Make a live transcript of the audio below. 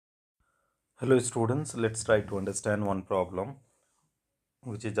Hello students, let's try to understand one problem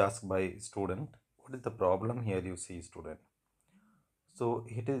which is asked by student. What is the problem here you see student? So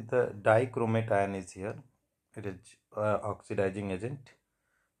it is the dichromate ion is here. It is oxidizing agent.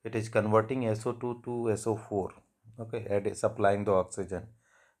 It is converting SO2 to SO4. Okay, and supplying the oxygen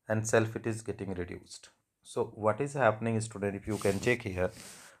and self it is getting reduced. So what is happening student if you can check here.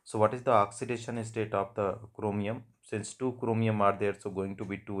 So what is the oxidation state of the chromium? Since two chromium are there, so going to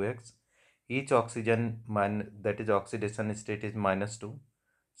be 2x. Each oxygen that is oxidation state is -2.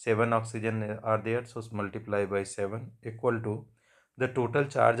 7 oxygen are there, so multiply by 7 equal to the total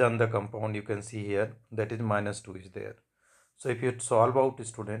charge on the compound you can see here, that is -2 is there. So if you solve out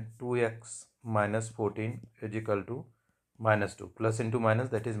student, 2x minus 14 is equal to -2, plus into minus,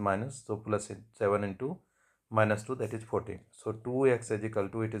 that is minus, so plus 7 into -2, that is 14. So 2x is equal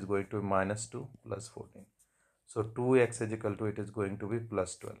to, it is going to be -2 plus 14. So 2x is equal to, it is going to be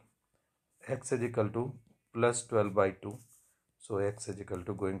plus 12. X is equal to plus 12 by 2. So x is equal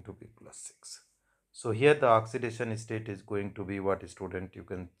to going to be plus 6. So here the oxidation state is going to be what student, you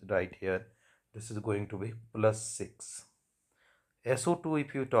can write here. This is going to be plus 6. SO2,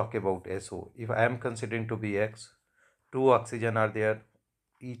 if you talk about SO, if I am considering to be X, 2 oxygen are there,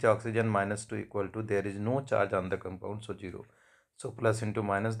 each oxygen -2 equal to, there is no charge on the compound, so 0. So plus into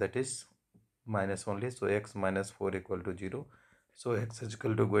minus, that is minus only, so x minus 4 equal to 0. So x is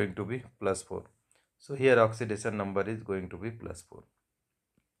equal to going to be plus 4. So here oxidation number is going to be plus 4.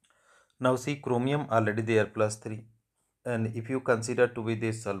 Now see, chromium already there plus 3, and if you consider to be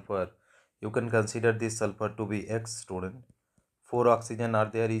this sulfur, you can consider this sulfur to be X student. 4 oxygen are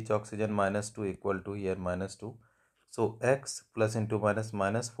there, each oxygen -2 equal to here -2. So x plus into minus,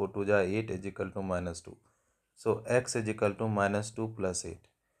 minus 4 to the 8 is equal to -2. So x is equal to -2 plus 8.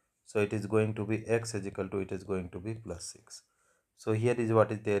 So it is going to be x is equal to, it is going to be plus 6. So here is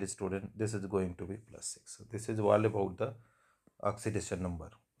what is there student, this is going to be plus 6. So this is all about the oxidation number.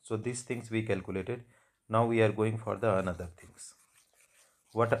 So these things we calculated. Now we are going for the another things.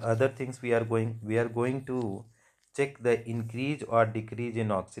 What other things we are going? We are going to check the increase or decrease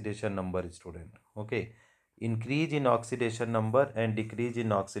in oxidation number student. Okay, increase in oxidation number and decrease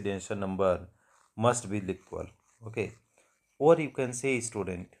in oxidation number must be equal. Okay, or you can say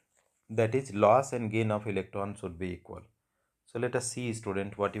student, that is loss and gain of electron should be equal. So let us see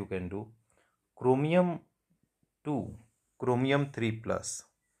student what you can do. Chromium 2, chromium 3 plus,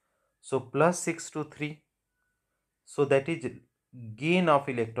 so plus 6 to 3, so that is gain of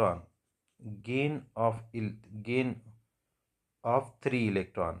electron, gain of 3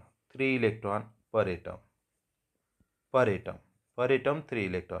 electron, 3 electron per atom, per atom, per atom 3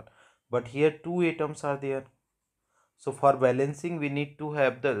 electron, but here 2 atoms are there. So for balancing we need to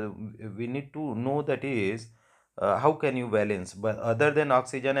have the, we need to know that is how can you balance, but other than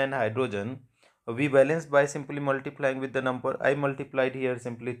oxygen and hydrogen we balance by simply multiplying with the number. I multiplied here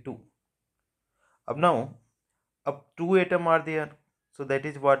simply 2. Now up 2 atom are there, so that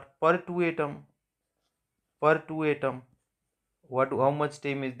is what, per 2 atom, per 2 atom, what, how much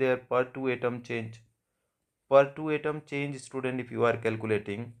time is there per 2 atom change, per 2 atom change student, if you are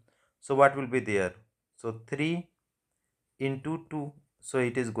calculating, so what will be there, so 3 into 2, so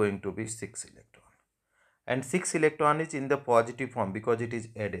it is going to be 6 electron, and 6 electron is in the positive form because it is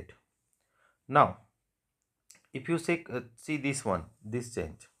added. Now if you say see this one, this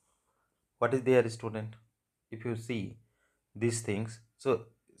change, what is there student, if you see these things, so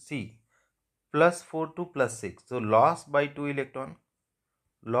see, plus 4 to plus 6, so loss by 2 electron,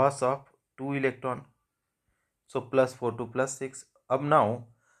 loss of 2 electron, so plus 4 to plus 6. Up now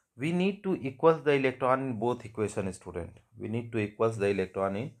we need to equals the electron in both equation student, we need to equals the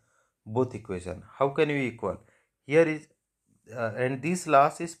electron in both equation. How can we equal? Here is and this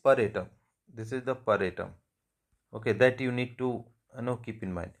loss is per atom, this is the per atom. Okay, that you need to keep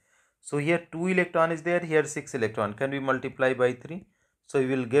in mind. So here 2 electron is there, here 6 electron, can we multiply by 3? So we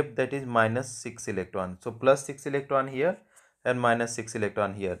will get that is minus 6 electron. So plus 6 electron here and minus 6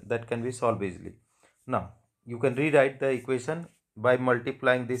 electron here, that can be solved easily. Now you can rewrite the equation by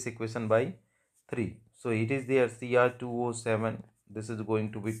multiplying this equation by 3. So it is there Cr2O7, this is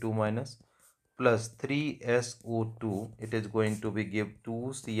going to be 2 minus, plus 3 SO2, it is going to be give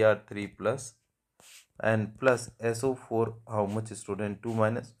 2 Cr3 plus, and plus SO4, how much student, 2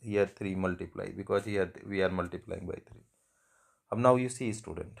 minus, here 3 multiply, because here we are multiplying by 3. Now you see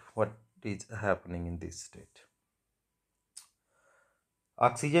student what is happening in this state.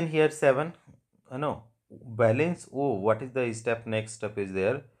 Oxygen here 7, no, balance O, what is the step, next step is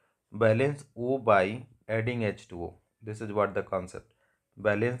there, balance O by adding H2O. This is what the concept,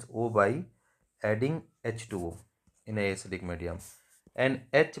 balance O by adding H2O in a acidic medium, and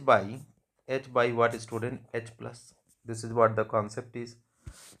H by H by what, student? H plus. This is what the concept is.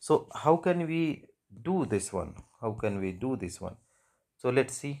 So how can we do this one? How can we do this one? So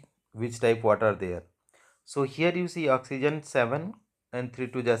let's see which type what are there. So here you see oxygen 7 and 3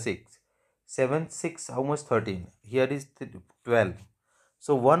 to the 6. 7, 6, how much? 13. Here is 12.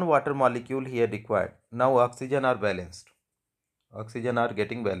 So one water molecule here required. Now oxygen are balanced. Oxygen are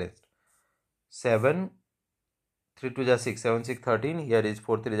getting balanced. 7, 3 to the 6, 7, 6, 13. Here is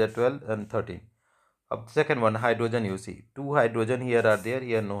 4, 3 is 12 and 13. Of the second one, hydrogen, you see. 2 hydrogen here are there,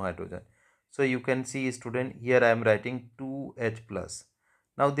 here no hydrogen. So you can see, student, here I am writing 2H plus.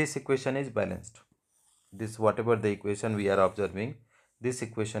 Now this equation is balanced. This whatever the equation we are observing, this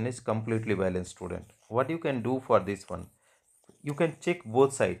equation is completely balanced, student. What you can do for this one? You can check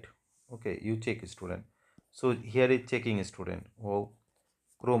both side. Okay, you check, student. So here is checking, student. Oh,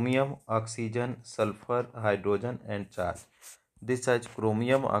 chromium, oxygen, sulfur, hydrogen and charge. This has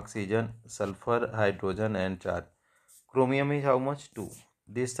chromium, oxygen, sulfur, hydrogen and charge. Chromium is how much? 2.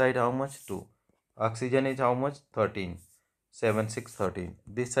 This side how much? 2. Oxygen is how much? 13. 7, 6, 13.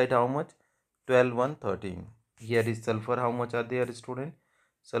 This side how much? 12, 1, 13. Here is sulfur. How much are there, student?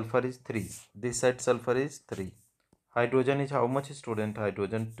 Sulfur is 3. This side sulfur is 3. Hydrogen is how much, student?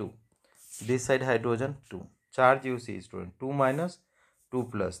 Hydrogen 2. This side hydrogen 2. Charge you see, student. 2 minus 2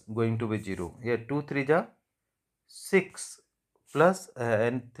 plus going to be 0. Here 2 3 ja 6 plus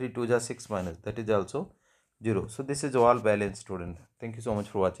and 3 2 ja 6 minus, that is also 0. So this is all balanced, student. Thank you so much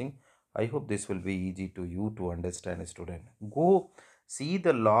for watching. I hope this will be easy to you to understand, student. Go see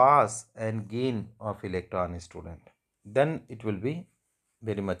the loss and gain of electron, student. Then it will be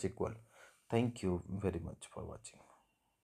very much equal. Thank you very much for watching.